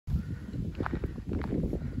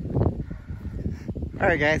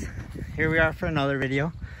Alright guys, here we are for another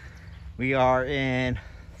video. We are in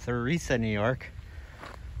Theresa, New York.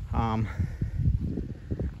 Don't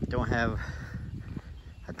have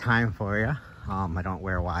a time for you. I don't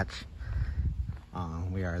wear a watch.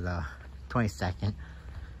 We are the 22nd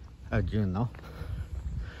of June though.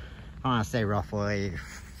 I want to say roughly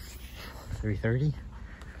 3:30,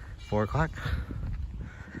 4 o'clock.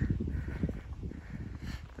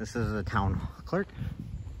 This is the town clerk.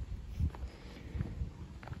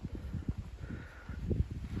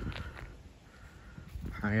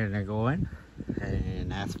 I'm gonna go in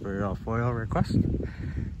and ask for a FOIL request.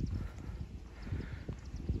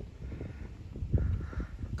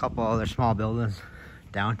 A couple other small buildings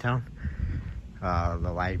downtown,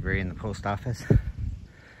 the library and the post office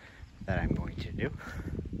that I'm going to do.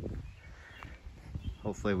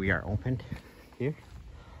 Hopefully we are opened here.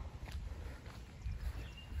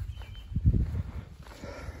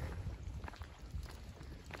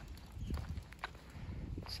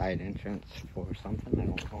 Side entrance for something, I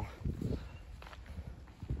don't know.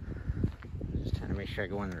 Just trying to make sure I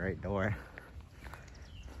go in the right door.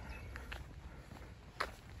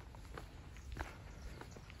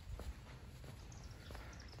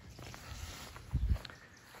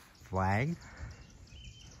 Flag.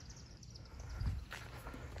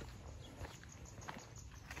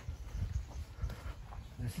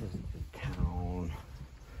 This is the town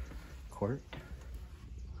court.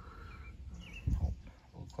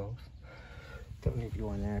 Close. Don't need to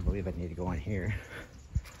go in there. I believe I need to go in here.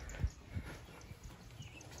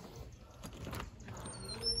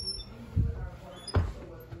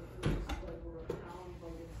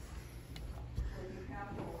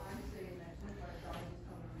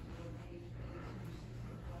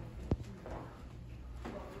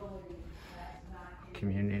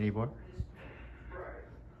 Community board.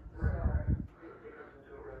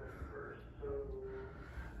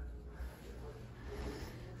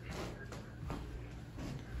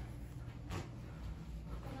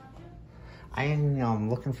 I am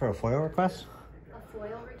looking for a FOIL request. A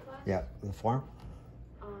FOIL request? Yeah, the form.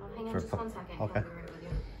 Hang on just 1 second. Okay. I'll be right with you.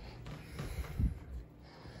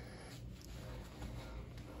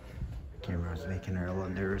 Camera's making her a little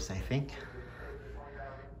nervous, I think.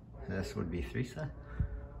 This would be Theresa.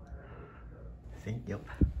 I think, yep.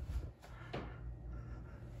 Some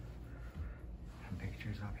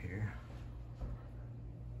pictures up here.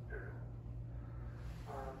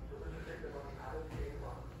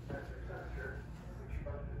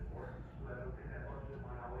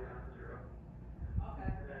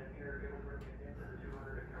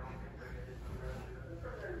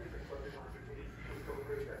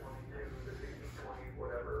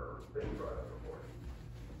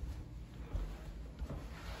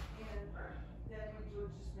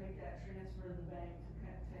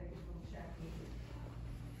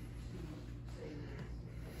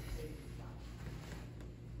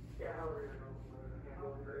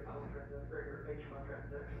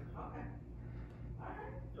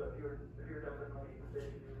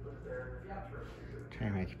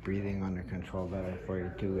 Trying to make breathing under control better for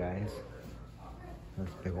you two guys. There's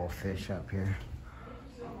big old fish up here.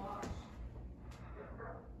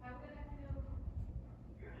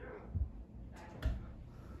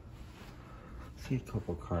 See a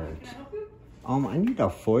couple cards. I need a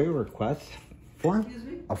FOIL request form.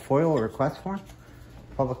 A FOIL request form.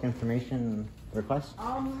 Public information request.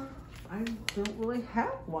 I don't really have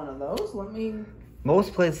one of those. Let me.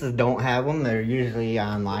 Most places don't have them. They're usually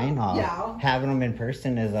online. Yeah. Having them in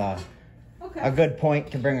person is a Okay. good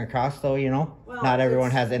point to bring across, though. You know, Well, not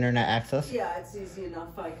everyone has internet access. Yeah, it's easy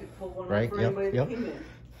enough. I could pull one Right, up for yep, anybody yep. that came in.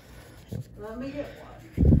 Yep. Let me get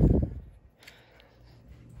one.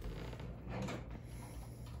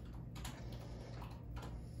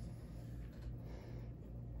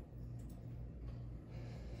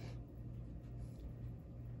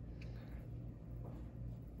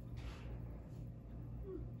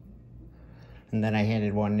 And then I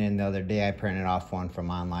handed one in the other day. I printed off one from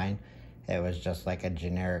online. It was just like a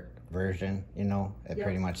generic version, you know. It Yep.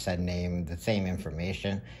 pretty much said name, the same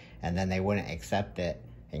information. And then they wouldn't accept it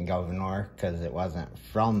in Governor because it wasn't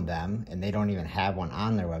from them. And they don't even have one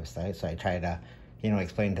on their website. So I tried to,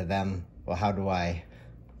 explain to them, well, how do I,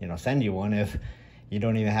 send you one if you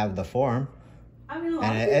don't even have the form? I mean, a lot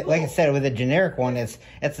And of it, people, like I said, with a generic one, it's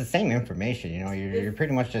the same information. You're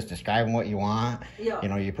pretty much just describing what you want. Yeah.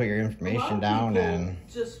 You put your a lot information of down people and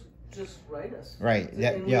just write us. right.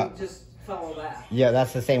 Yeah, And yeah, we just follow that. yeah.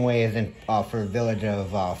 That's the same way as in for Village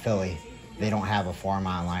of Philly. They don't have a form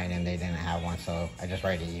online and they didn't have one, so I just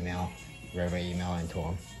write an email, into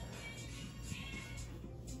them.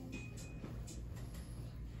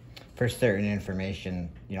 for certain information,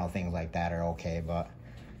 you know, things like that are okay, but...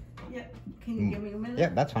 Yeah, can you give me a minute? Yeah,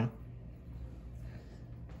 that's fine.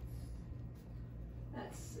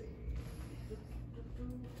 Let's see.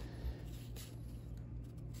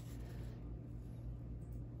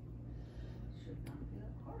 Should not be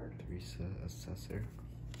that hard. Theresa, assessor.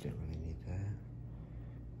 Didn't really need that.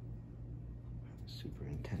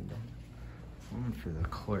 Superintendent. One for the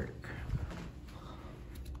clerk.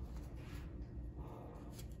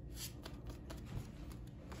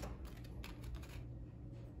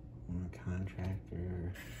 One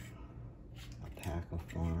contractor. Alpaca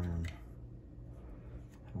farm.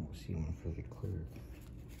 I don't see one for the clerk.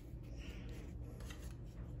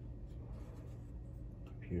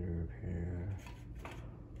 Computer repair.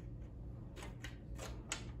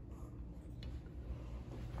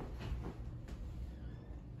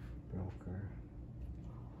 Broker.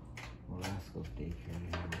 Velasco's daycare.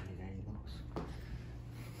 I don't need any of those.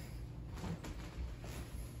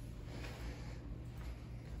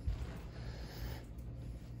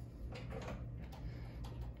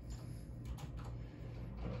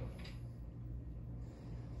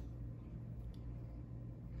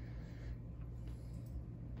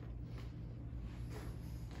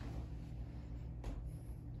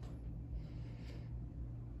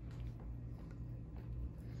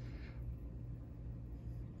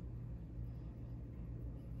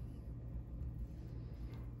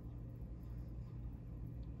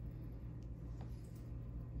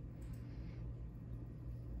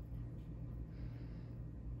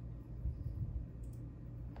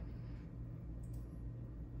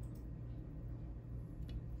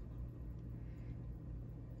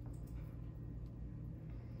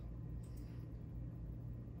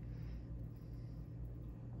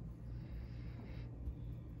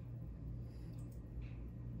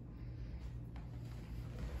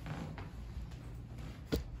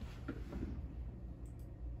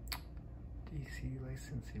 DC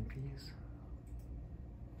licensing fees.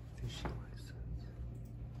 DC license.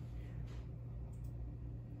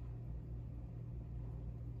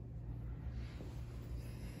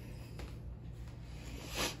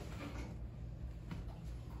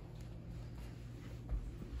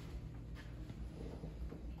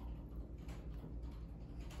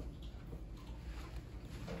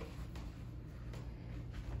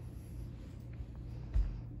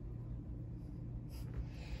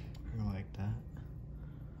 I like that.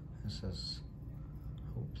 It says,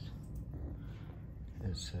 oops.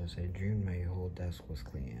 It says a June my whole desk was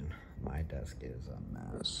clean. My desk is a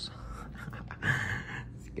mess.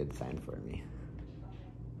 It's a good sign for me.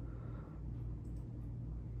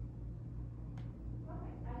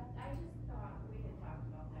 I just thought we had talked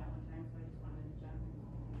about that one time, so I just wanted to jump in.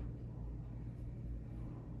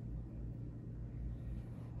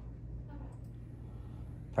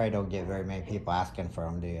 Probably don't get very many people asking for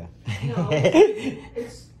them, do you? No,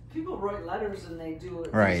 it's people write letters and they do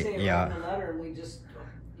it. Right, They say yeah. write a letter and we just,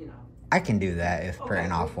 you know. I can do that if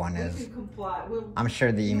printing off one we is. can comply. I'm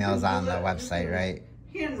sure the you can email's do on the that. website, You can right?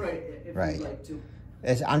 Handwrite it if Right. you'd like to.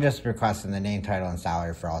 I'm just requesting the name, title, and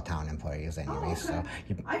salary for all town employees anyway. Oh, okay. So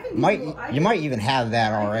I can might give I you can- might even have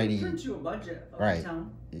that I already. can print you a budget of Right. the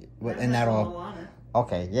town. And That has all that'll. on it.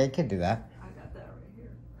 Okay, yeah, you could do that. I got that right here.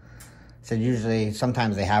 So usually,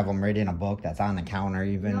 sometimes they have them right in a book that's on the counter.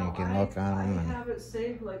 Even No, you can look on them. I And, have it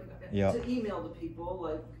saved like Yep. to email to people.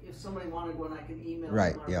 Like if somebody wanted one, I could email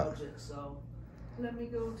Right, them our yeah. budget. So let me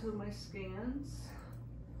go to my scans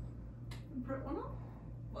and print one up.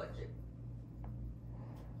 Budget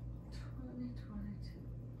 2022.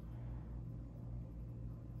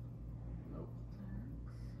 Nope.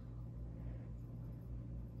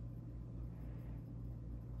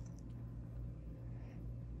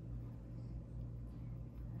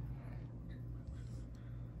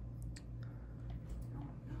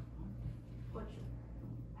 Budget.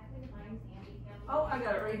 I think mine's Andy Campbell. Oh, I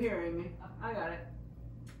got it right here, Amy. I got it.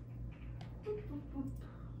 Boop, boop, boop.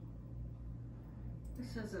 It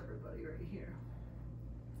says everybody right here.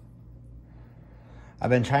 I've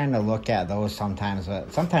been trying to look at those sometimes,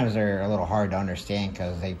 but sometimes they're a little hard to understand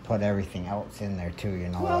because they put everything else in there too. You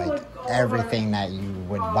know, Well, like like all of everything that you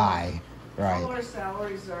would buy. All Right. our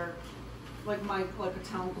salaries are like a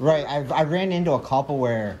town. Right. I ran into a couple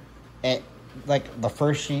where it like the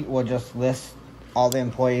first sheet will just list all the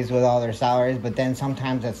employees with all their salaries, but then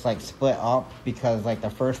sometimes it's like split up because like the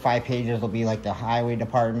first 5 pages will be like the highway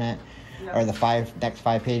department, Yep. or the next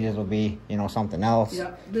 5 pages will be, you know, something else.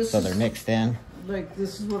 Yeah, this So is they're mixed in. like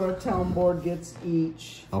this is what our town board gets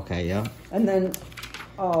each, Okay. Yeah. and then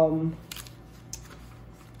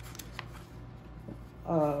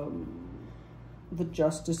the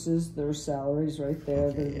justices, their salaries right there.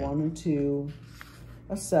 Okay, There's yeah. 1 and 2.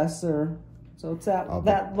 Assessor. So it's that Oh,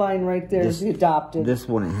 that line right there is the adopted. This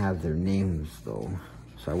wouldn't have their names though,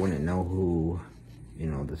 so I wouldn't know who, you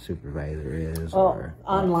know, the supervisor is. Oh, or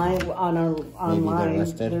online on our online,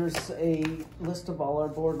 listed? there's a list of all our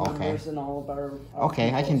board Okay. members and all of our.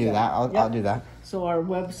 Okay, I can do people. that. I'll Yep. do that. So our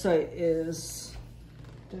website is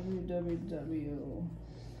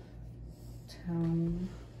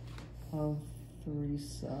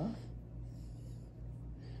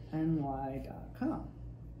www.townoftheresany.com.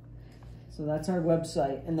 So that's our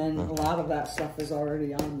website, and then a lot of that stuff is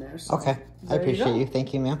already on there. So Okay, I there appreciate go. you.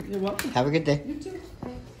 Thank you, ma'am. You're welcome. Have a good day. You too.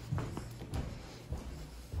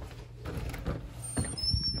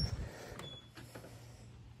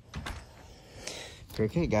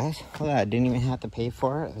 Okay, guys. Look at that. I didn't even have to pay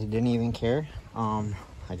for it. I didn't even care.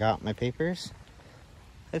 I got my papers.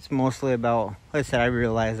 It's mostly about, like I said, I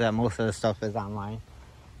realize that most of the stuff is online,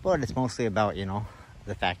 but it's mostly about, you know,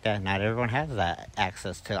 the fact that not everyone has that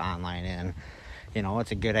access to online, and you know,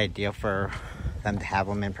 it's a good idea for them to have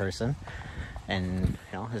them in person. And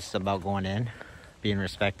you know, it's about going in, being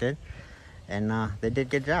respected, and they did a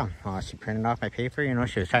good job. She printed off my paper. You know,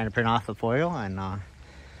 she was trying to print off the foil, and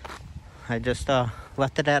I just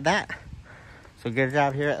left it at that. So good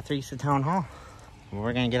job here at Theresa Town Hall.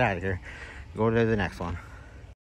 We're gonna get out of here, go to the next one.